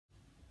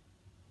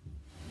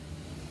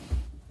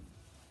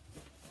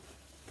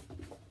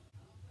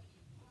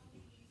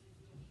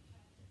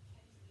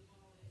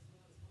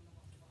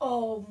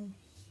Oh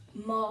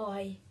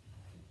my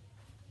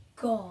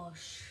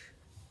gosh.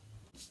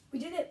 We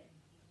did it.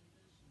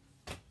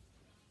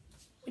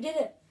 We did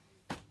it.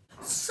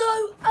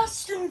 So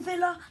Aston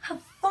Villa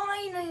have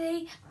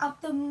finally,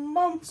 after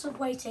months of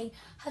waiting,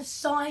 have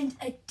signed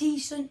a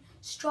decent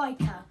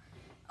striker.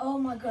 Oh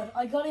my god,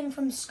 I got him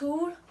from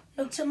school,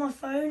 looked at my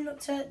phone,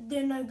 looked at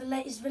the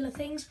latest Villa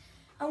things,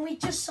 and we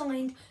just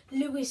signed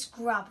Lewis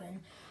Grabban.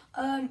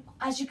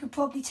 As you could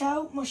probably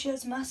tell, my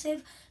shirt's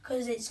massive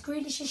because it's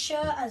Grealish's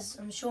shirt, as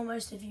I'm sure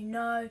most of you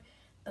know,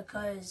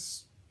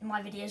 because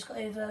my video's got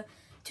over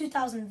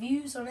 2,000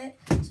 views on it,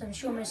 so I'm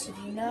sure most of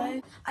you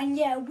know. And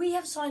yeah, we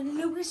have signed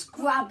Lewis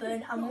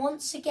Grabban, and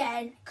once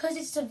again, because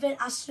it's a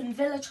Aston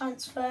Villa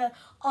transfer,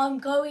 I'm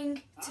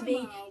going to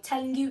be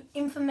telling you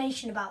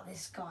information about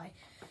this guy.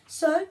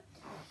 So,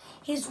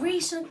 his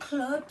recent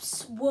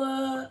clubs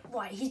were,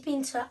 he's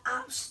been to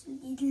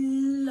absolutely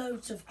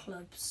loads of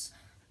clubs.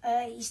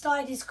 He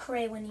started his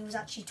career when he was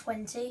actually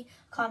 20.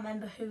 I can't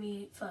remember who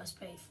he first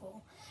played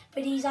for.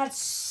 But he's had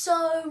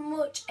so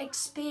much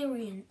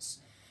experience,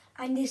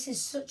 and this is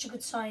such a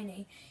good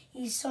signing.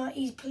 He's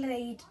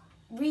played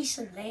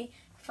recently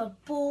for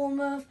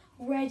Bournemouth,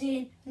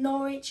 Reading,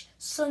 Norwich,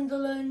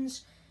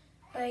 Sunderland.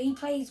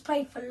 He's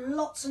played for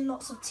lots and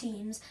lots of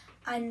teams,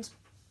 and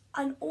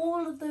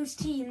all of those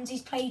teams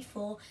he's played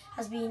for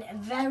has been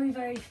very,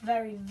 very,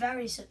 very,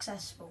 very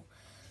successful.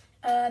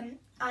 And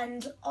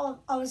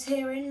I was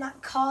hearing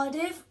that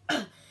Cardiff,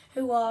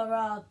 who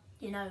are,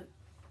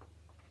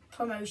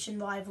 promotion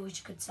rivals,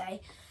 you could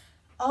say,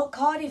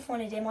 Cardiff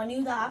wanted him, I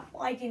knew that.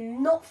 I did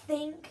not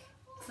think,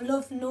 for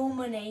love nor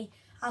money,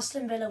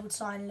 Aston Villa would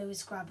sign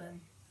Lewis Grabban.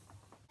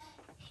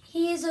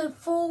 He is a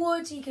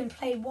forward, he can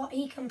play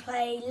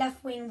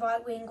left wing,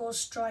 right wing or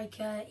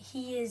striker.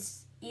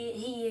 He's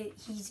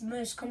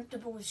most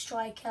comfortable with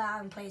striker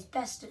and plays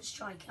best at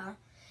striker.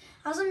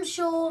 As I'm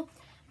sure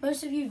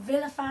most of you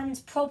Villa fans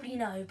probably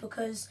know,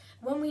 because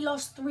when we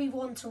lost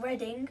 3-1 to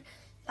Reading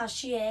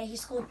last year, he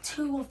scored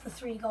 2 of the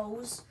 3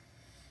 goals.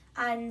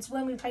 And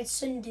when we played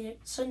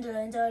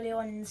Sunderland earlier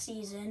on in the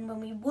season, when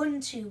we won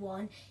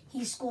 2-1,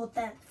 he scored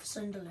that for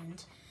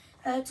Sunderland.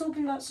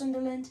 Talking about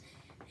Sunderland,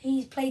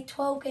 he's played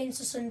 12 games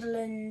for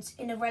Sunderland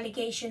in a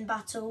relegation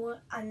battle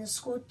and has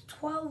scored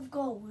 12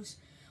 goals,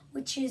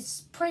 which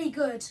is pretty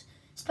good,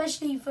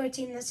 especially for a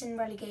team that's in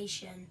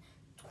relegation.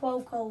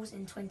 12 goals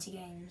in 20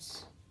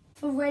 games.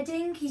 For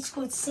Reading, he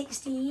scored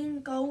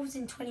 16 goals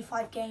in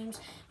 25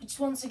 games, which is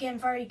once again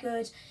very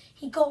good.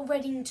 He got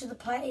Reading to the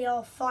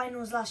playoff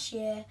finals last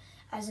year,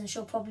 as I'm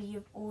sure probably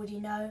you already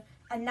know.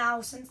 And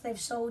now, since they've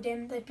sold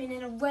him, they've been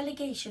in a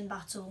relegation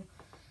battle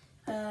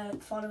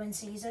following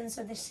season,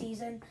 so this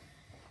season.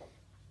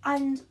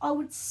 And I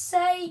would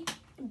say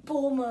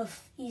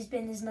Bournemouth, he's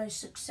been his most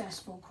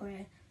successful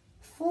career.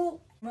 For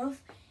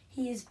Bournemouth,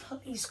 he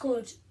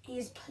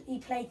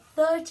played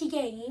 30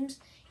 games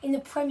in the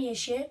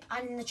Premiership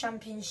and in the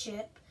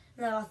Championship.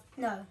 No,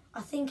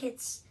 I think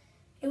it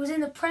was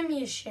in the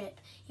Premiership.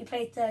 He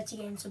played 30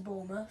 games for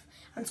Bournemouth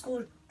and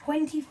scored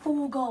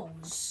 24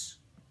 goals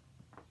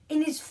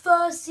in his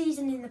first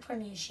season in the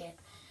Premiership.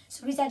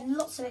 So he's had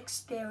lots of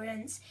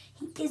experience.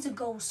 He is a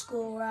goal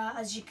scorer,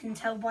 as you can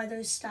tell by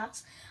those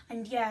stats.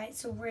 And yeah,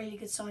 it's a really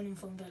good signing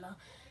from Villa.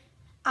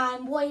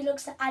 And what he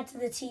looks to add to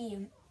the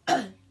team,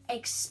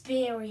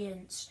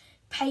 experience,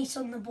 pace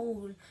on the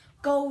ball,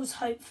 goals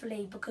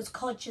hopefully, because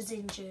Kodge is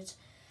injured.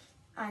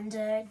 And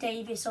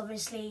Davis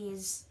obviously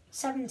is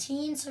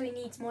 17, so he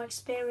needs more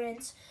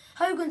experience.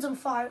 Hogan's on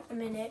fire at the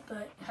minute,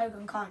 but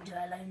Hogan can't do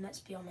it alone,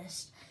 let's be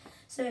honest.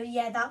 So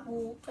yeah, that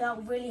will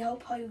really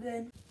help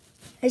Hogan.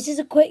 This is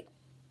a quick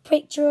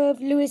picture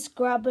of Lewis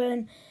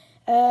Grabban.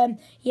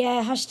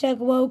 Yeah, hashtag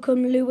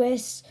welcome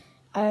Lewis.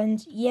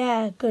 And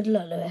yeah, good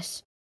luck,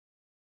 Lewis.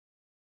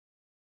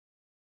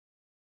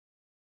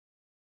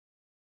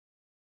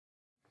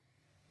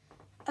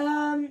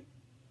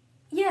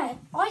 Yeah,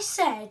 I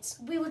said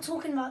we were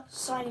talking about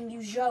signing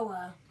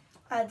Ulloa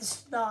at the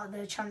start of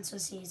the transfer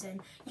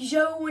season.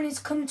 Ulloa wanted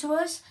to come to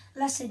us.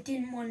 Leicester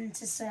didn't want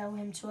to sell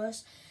him to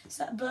us.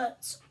 So,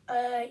 but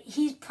Ulloa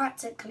is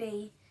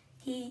practically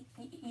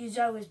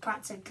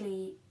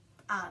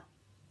at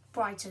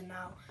Brighton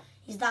now.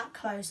 He's that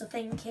close. I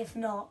think if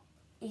not,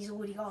 he's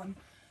already gone.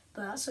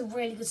 But that's a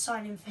really good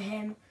signing for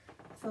him,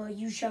 for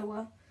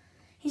Ulloa.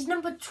 He's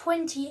number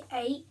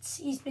 28.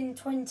 He's been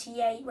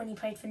 28 when he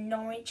played for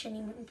Norwich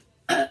and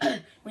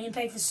when he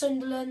played for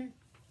Sunderland.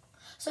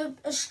 So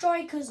a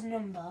striker's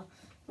number,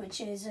 which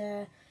is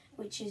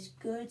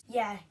good.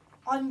 Yeah,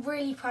 I'm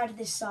really proud of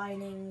this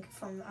signing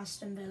from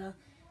Aston Villa.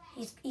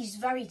 He's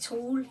very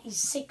tall.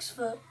 He's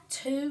 6'2",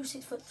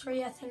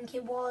 6'3", I think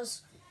it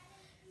was.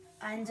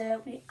 And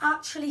we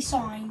actually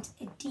signed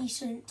a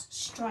decent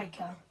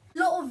striker. A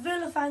lot of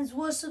Villa fans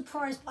were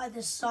surprised by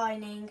this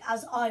signing,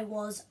 as I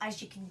was,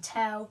 as you can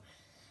tell.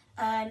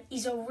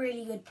 He's a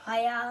really good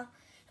player.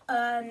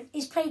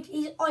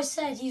 I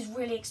said he's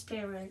really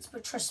experienced,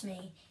 but trust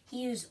me,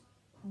 he is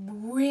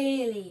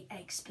really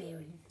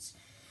experienced.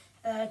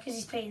 Because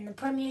he's played in the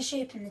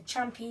Premiership, in the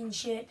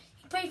Championship,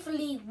 he played for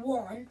League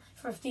One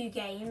for a few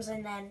games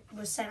and then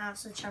was sent out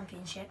to the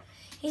Championship.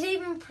 He's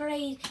even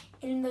played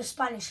in the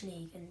Spanish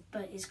league,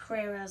 but his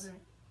career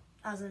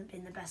hasn't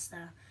been the best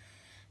there.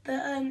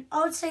 But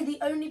I would say the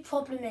only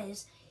problem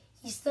is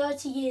he's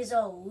 30 years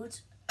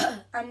old,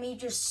 and we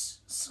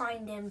just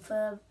signed him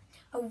for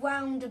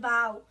around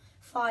about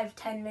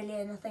 5-10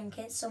 million. I think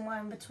it's somewhere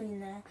in between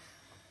there.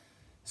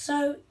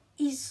 So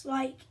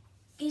I'd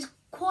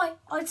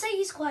say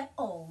he's quite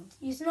old.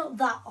 He's not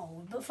that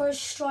old, but for a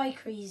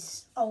striker,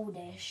 he's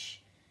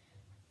oldish.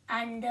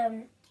 And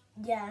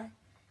yeah,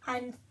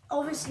 and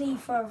obviously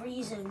for a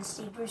reason,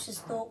 Steve Bruce has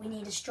thought we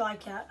need a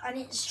striker, and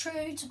it's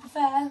true. To be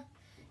fair,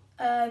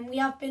 we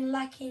have been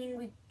lacking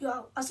with.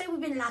 Well, I say we've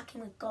been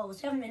lacking with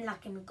goals. We haven't been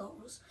lacking with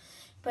goals,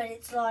 but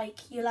it's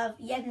like you'll have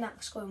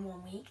Jednak scoring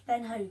 1 week,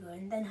 then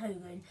Hogan, then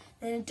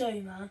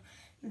Adoma,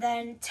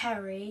 then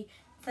Terry,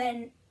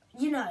 then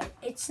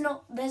it's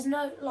not. There's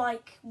no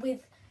like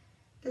with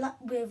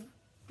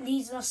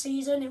Leeds last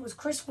season. It was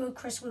Chris Wood,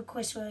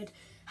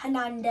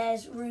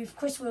 Hernandez, Roof,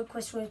 Chris Wood.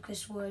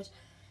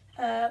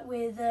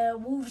 With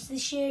Wolves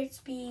this year, it's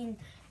been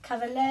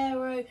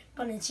Cavallero,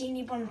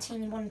 Bonatini,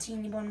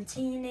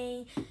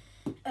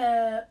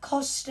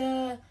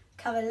 Costa,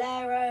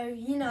 Cavallero.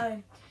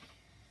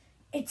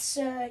 It's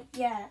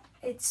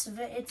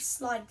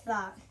like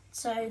that.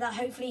 So that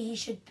hopefully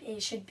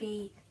it should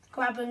be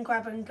Grabban,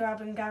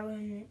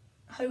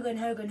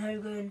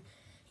 Hogan,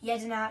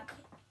 Jedinak,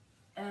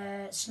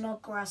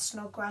 Snodgrass,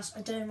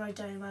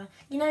 Adoma.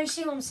 You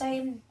see what I'm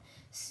saying?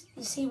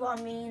 You see what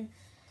I mean?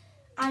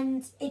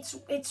 And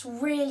it's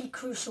really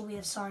crucial we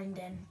have signed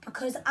him,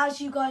 because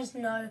as you guys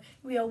know,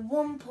 we are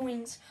 1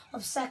 point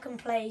of second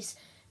place,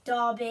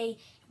 Derby.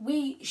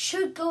 We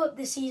should go up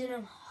this season.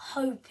 I'm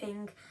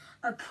hoping,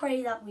 I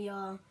pray that we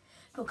are,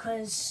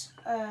 because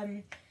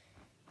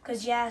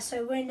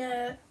so we're in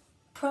a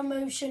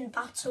promotion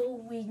battle.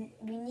 We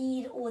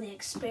need all the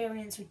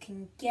experience we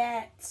can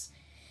get,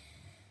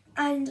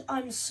 and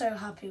I'm so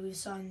happy we've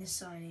signed this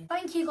signing.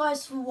 Thank you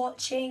guys for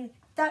watching.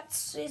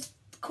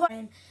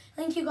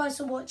 Thank you guys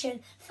for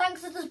watching.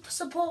 Thanks for the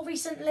support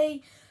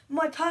recently.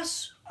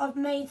 I've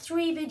made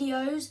 3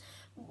 videos.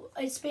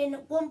 It's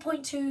been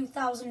 1.2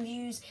 thousand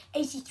views,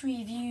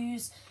 83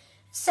 views,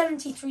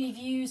 73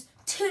 views,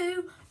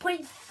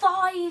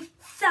 2.5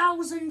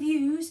 thousand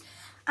views,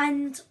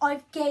 and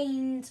I've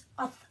gained,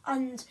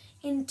 and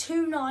in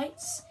two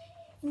nights,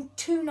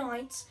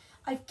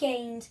 I've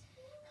gained,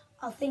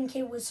 I think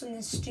it was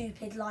something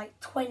stupid, like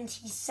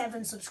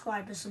 27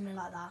 subscribers, something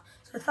like that.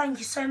 So thank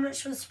you so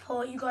much for the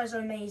support. You guys are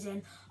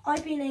amazing.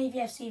 I've been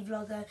AVFC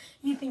Vlogger,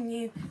 you've been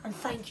you, and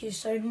thank you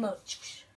so much.